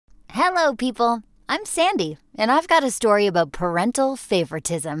Hello, people. I'm Sandy, and I've got a story about parental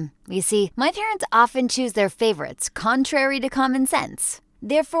favoritism. You see, my parents often choose their favorites contrary to common sense.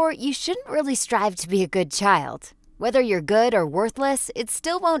 Therefore, you shouldn't really strive to be a good child. Whether you're good or worthless, it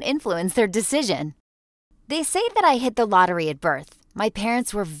still won't influence their decision. They say that I hit the lottery at birth. My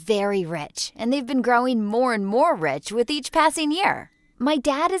parents were very rich, and they've been growing more and more rich with each passing year. My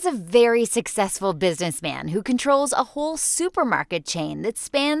dad is a very successful businessman who controls a whole supermarket chain that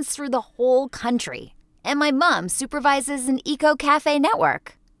spans through the whole country. And my mom supervises an eco-cafe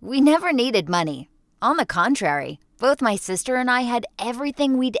network. We never needed money. On the contrary, both my sister and I had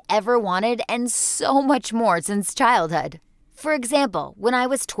everything we'd ever wanted and so much more since childhood. For example, when I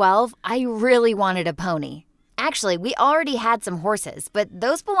was 12, I really wanted a pony. Actually, we already had some horses, but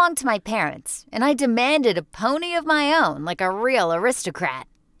those belonged to my parents, and I demanded a pony of my own like a real aristocrat.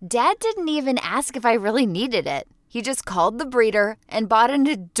 Dad didn't even ask if I really needed it. He just called the breeder and bought an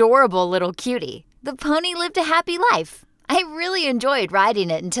adorable little cutie. The pony lived a happy life. I really enjoyed riding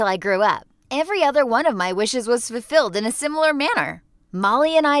it until I grew up. Every other one of my wishes was fulfilled in a similar manner.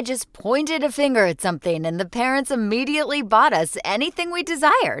 Molly and I just pointed a finger at something, and the parents immediately bought us anything we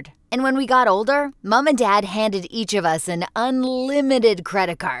desired. And when we got older, Mom and Dad handed each of us an unlimited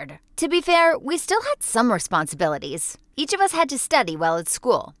credit card. To be fair, we still had some responsibilities. Each of us had to study while at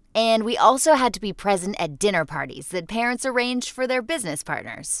school. And we also had to be present at dinner parties that parents arranged for their business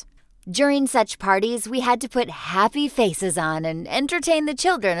partners. During such parties, we had to put happy faces on and entertain the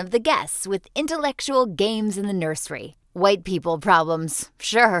children of the guests with intellectual games in the nursery. White people problems,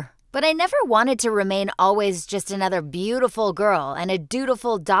 sure. But I never wanted to remain always just another beautiful girl and a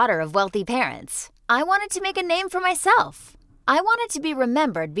dutiful daughter of wealthy parents. I wanted to make a name for myself. I wanted to be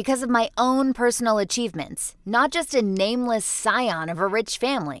remembered because of my own personal achievements, not just a nameless scion of a rich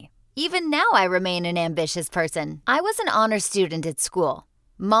family. Even now, I remain an ambitious person. I was an honor student at school.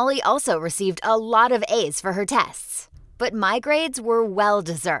 Molly also received a lot of A's for her tests. But my grades were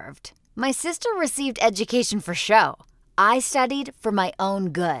well-deserved. My sister received education for show. I studied for my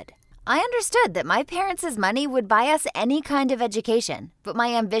own good. I understood that my parents' money would buy us any kind of education, but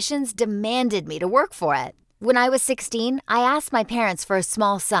my ambitions demanded me to work for it. When I was 16, I asked my parents for a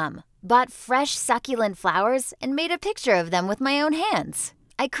small sum, bought fresh succulent flowers, and made a picture of them with my own hands.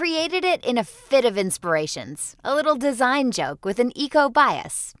 I created it in a fit of inspirations, a little design joke with an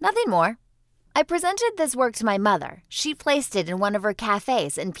eco-bias, nothing more. I presented this work to my mother. She placed it in one of her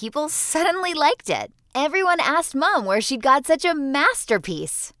cafes, and people suddenly liked it. Everyone asked Mom where she'd got such a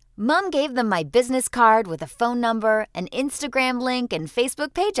masterpiece. Mom gave them my business card with a phone number, an Instagram link, and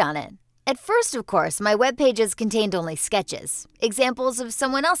Facebook page on it. At first, of course, my web pages contained only sketches, examples of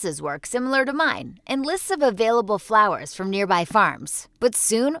someone else's work similar to mine, and lists of available flowers from nearby farms. But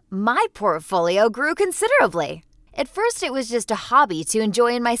soon, my portfolio grew considerably. At first, it was just a hobby to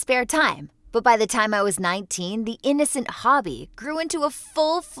enjoy in my spare time. But by the time I was 19, the innocent hobby grew into a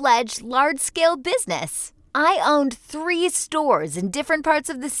full-fledged, large-scale business. I owned 3 stores in different parts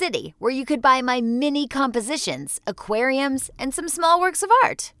of the city where you could buy my mini compositions, aquariums, and some small works of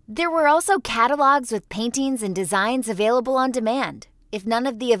art. There were also catalogs with paintings and designs available on demand. If none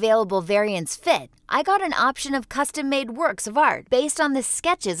of the available variants fit, I got an option of custom-made works of art based on the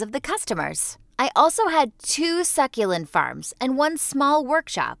sketches of the customers. I also had 2 succulent farms and 1 small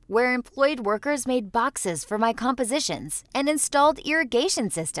workshop where employed workers made boxes for my compositions and installed irrigation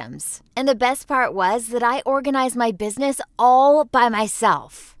systems. And the best part was that I organized my business all by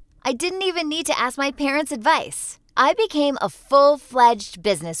myself. I didn't even need to ask my parents' advice. I became a full-fledged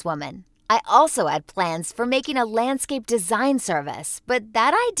businesswoman. I also had plans for making a landscape design service, but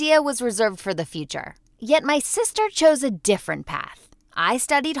that idea was reserved for the future. Yet my sister chose a different path. I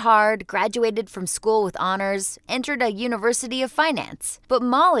studied hard, graduated from school with honors, entered a university of finance, but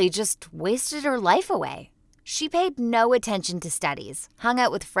Molly just wasted her life away. She paid no attention to studies, hung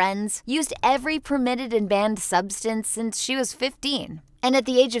out with friends, used every permitted and banned substance since she was 15. And at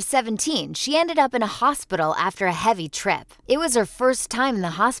the age of 17, she ended up in a hospital after a heavy trip. It was her first time in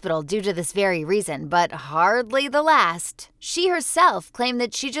the hospital due to this very reason, but hardly the last. She herself claimed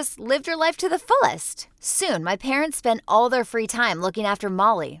that she just lived her life to the fullest. Soon, my parents spent all their free time looking after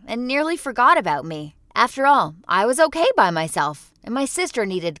Molly and nearly forgot about me. After all, I was okay by myself, and my sister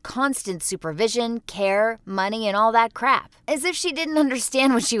needed constant supervision, care, money, and all that crap, as if she didn't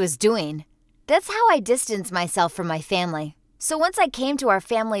understand what she was doing. That's how I distanced myself from my family. So once I came to our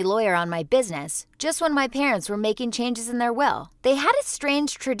family lawyer on my business, just when my parents were making changes in their will, they had a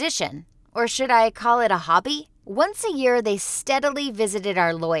strange tradition, or should I call it a hobby? Once a year, they steadily visited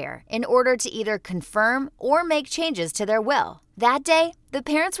our lawyer in order to either confirm or make changes to their will. That day, the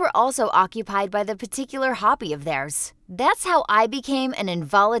parents were also occupied by the particular hobby of theirs. That's how I became an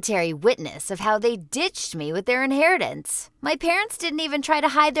involuntary witness of how they ditched me with their inheritance. My parents didn't even try to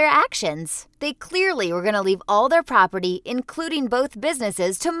hide their actions. They clearly were going to leave all their property, including both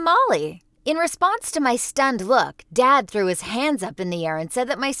businesses, to Molly. In response to my stunned look, Dad threw his hands up in the air and said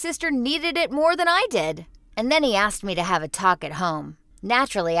that my sister needed it more than I did. And then he asked me to have a talk at home.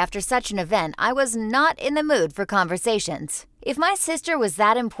 Naturally, after such an event, I was not in the mood for conversations. If my sister was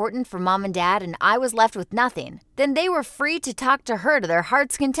that important for Mom and Dad and I was left with nothing, then they were free to talk to her to their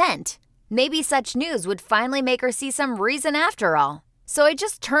heart's content. Maybe such news would finally make her see some reason after all. So I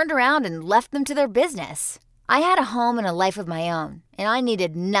just turned around and left them to their business. I had a home and a life of my own, and I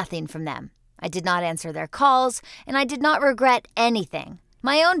needed nothing from them. I did not answer their calls, and I did not regret anything.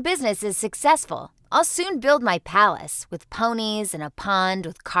 My own business is successful. I'll soon build my palace with ponies and a pond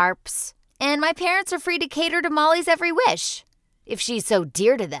with carps. And my parents are free to cater to Molly's every wish, if she's so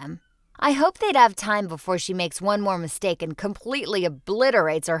dear to them. I hope they'd have time before she makes one more mistake and completely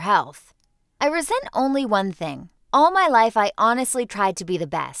obliterates her health. I resent only one thing. All my life I honestly tried to be the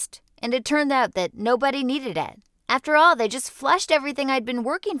best, and it turned out that nobody needed it. After all, they just flushed everything I'd been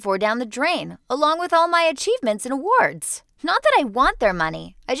working for down the drain, along with all my achievements and awards. Not that I want their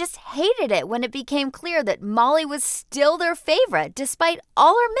money, I just hated it when it became clear that Molly was still their favorite despite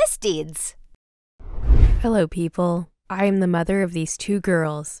all her misdeeds. Hello, people. I am the mother of these two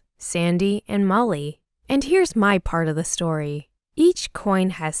girls, Sandy and Molly. And here's my part of the story. Each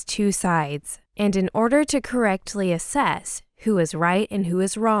coin has two sides, and in order to correctly assess who is right and who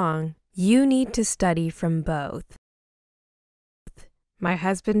is wrong, you need to study from both. My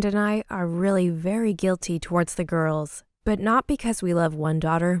husband and I are really very guilty towards the girls, but not because we love one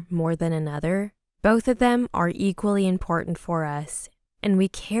daughter more than another. Both of them are equally important for us, and we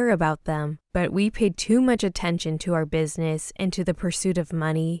care about them, but we paid too much attention to our business and to the pursuit of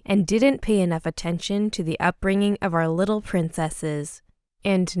money and didn't pay enough attention to the upbringing of our little princesses.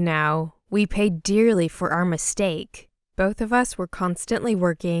 And now, we paid dearly for our mistake. Both of us were constantly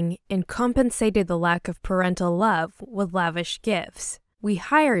working and compensated the lack of parental love with lavish gifts. We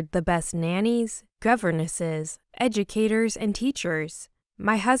hired the best nannies, governesses, educators, and teachers.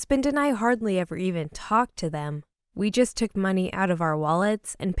 My husband and I hardly ever even talked to them. We just took money out of our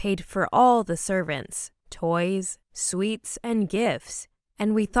wallets and paid for all the servants, toys, sweets, and gifts,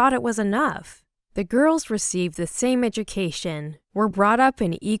 and we thought it was enough. The girls received the same education, were brought up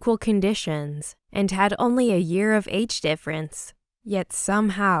in equal conditions, and had only a year of age difference. Yet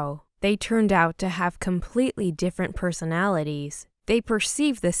somehow, they turned out to have completely different personalities. They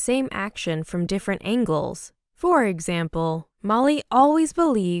perceived the same action from different angles. For example, Molly always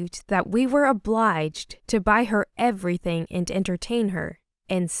believed that we were obliged to buy her everything and entertain her,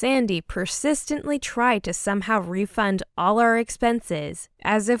 and Sandy persistently tried to somehow refund all our expenses,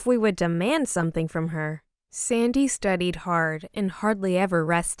 as if we would demand something from her. Sandy studied hard and hardly ever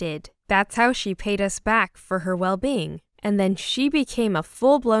rested. That's how she paid us back for her well-being, and then she became a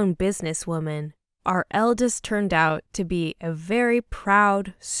full-blown businesswoman. Our eldest turned out to be a very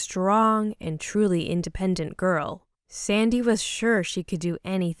proud, strong, and truly independent girl. Sandy was sure she could do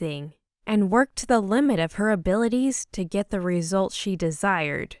anything, and worked to the limit of her abilities to get the result she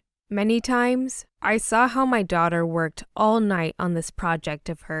desired. Many times, I saw how my daughter worked all night on this project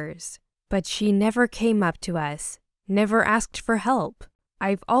of hers, but she never came up to us, never asked for help.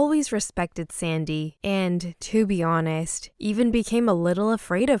 I've always respected Sandy, and, to be honest, even became a little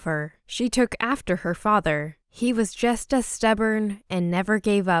afraid of her. She took after her father. He was just as stubborn and never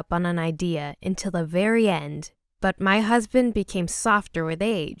gave up on an idea until the very end. But my husband became softer with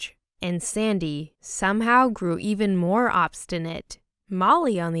age, and Sandy somehow grew even more obstinate.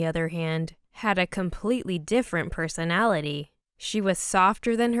 Molly, on the other hand, had a completely different personality. She was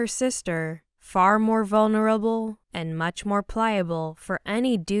softer than her sister, far more vulnerable, and much more pliable for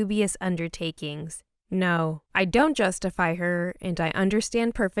any dubious undertakings. No, I don't justify her, and I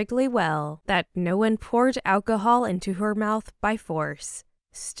understand perfectly well that no one poured alcohol into her mouth by force.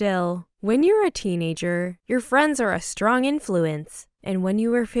 Still, when you're a teenager, your friends are a strong influence, and when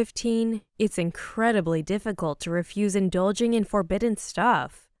you are 15, it's incredibly difficult to refuse indulging in forbidden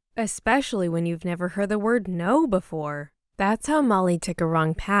stuff, especially when you've never heard the word no before. That's how Molly took a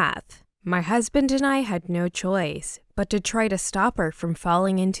wrong path. My husband and I had no choice but to try to stop her from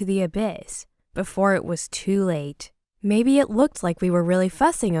falling into the abyss before it was too late. Maybe it looked like we were really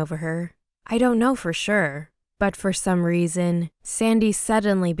fussing over her. I don't know for sure. But for some reason, Sandy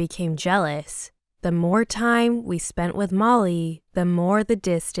suddenly became jealous. The more time we spent with Molly, the more the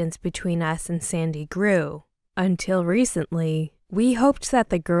distance between us and Sandy grew. Until recently, we hoped that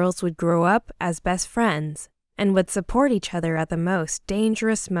the girls would grow up as best friends and would support each other at the most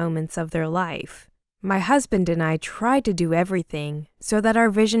dangerous moments of their life. My husband and I tried to do everything so that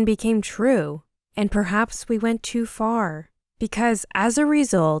our vision became true, and perhaps we went too far, because as a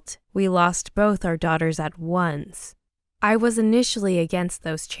result, we lost both our daughters at once. I was initially against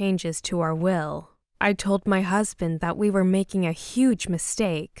those changes to our will. I told my husband that we were making a huge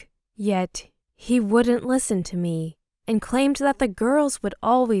mistake, yet he wouldn't listen to me and claimed that the girls would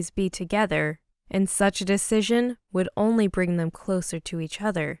always be together, and such a decision would only bring them closer to each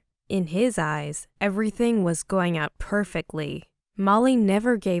other. In his eyes, everything was going out perfectly. Molly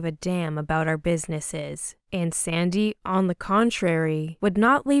never gave a damn about our businesses, and Sandy, on the contrary, would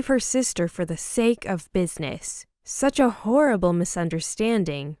not leave her sister for the sake of business. Such a horrible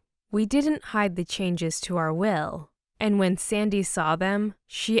misunderstanding. We didn't hide the changes to our will, and when Sandy saw them,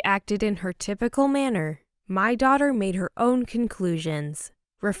 she acted in her typical manner. My daughter made her own conclusions,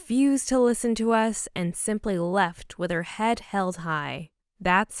 refused to listen to us, and simply left with her head held high.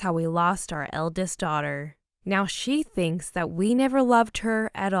 That's how we lost our eldest daughter. Now she thinks that we never loved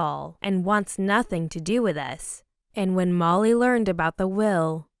her at all and wants nothing to do with us. And when Molly learned about the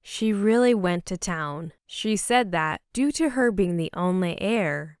will, she really went to town. She said that, due to her being the only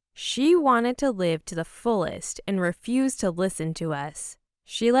heir, she wanted to live to the fullest and refused to listen to us.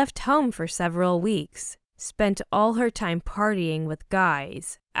 She left home for several weeks, spent all her time partying with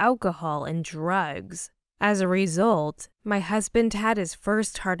guys, alcohol, and drugs. As a result, my husband had his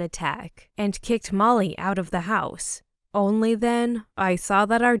first heart attack and kicked Molly out of the house. Only then, I saw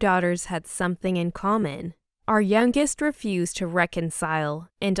that our daughters had something in common. Our youngest refused to reconcile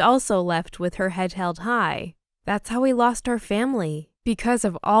and also left with her head held high. That's how we lost our family, because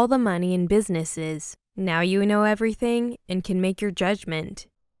of all the money and businesses. Now you know everything and can make your judgment.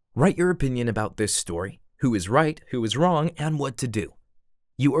 Write your opinion about this story, who is right, who is wrong, and what to do.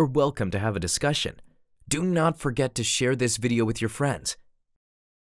 You are welcome to have a discussion. Do not forget to share this video with your friends.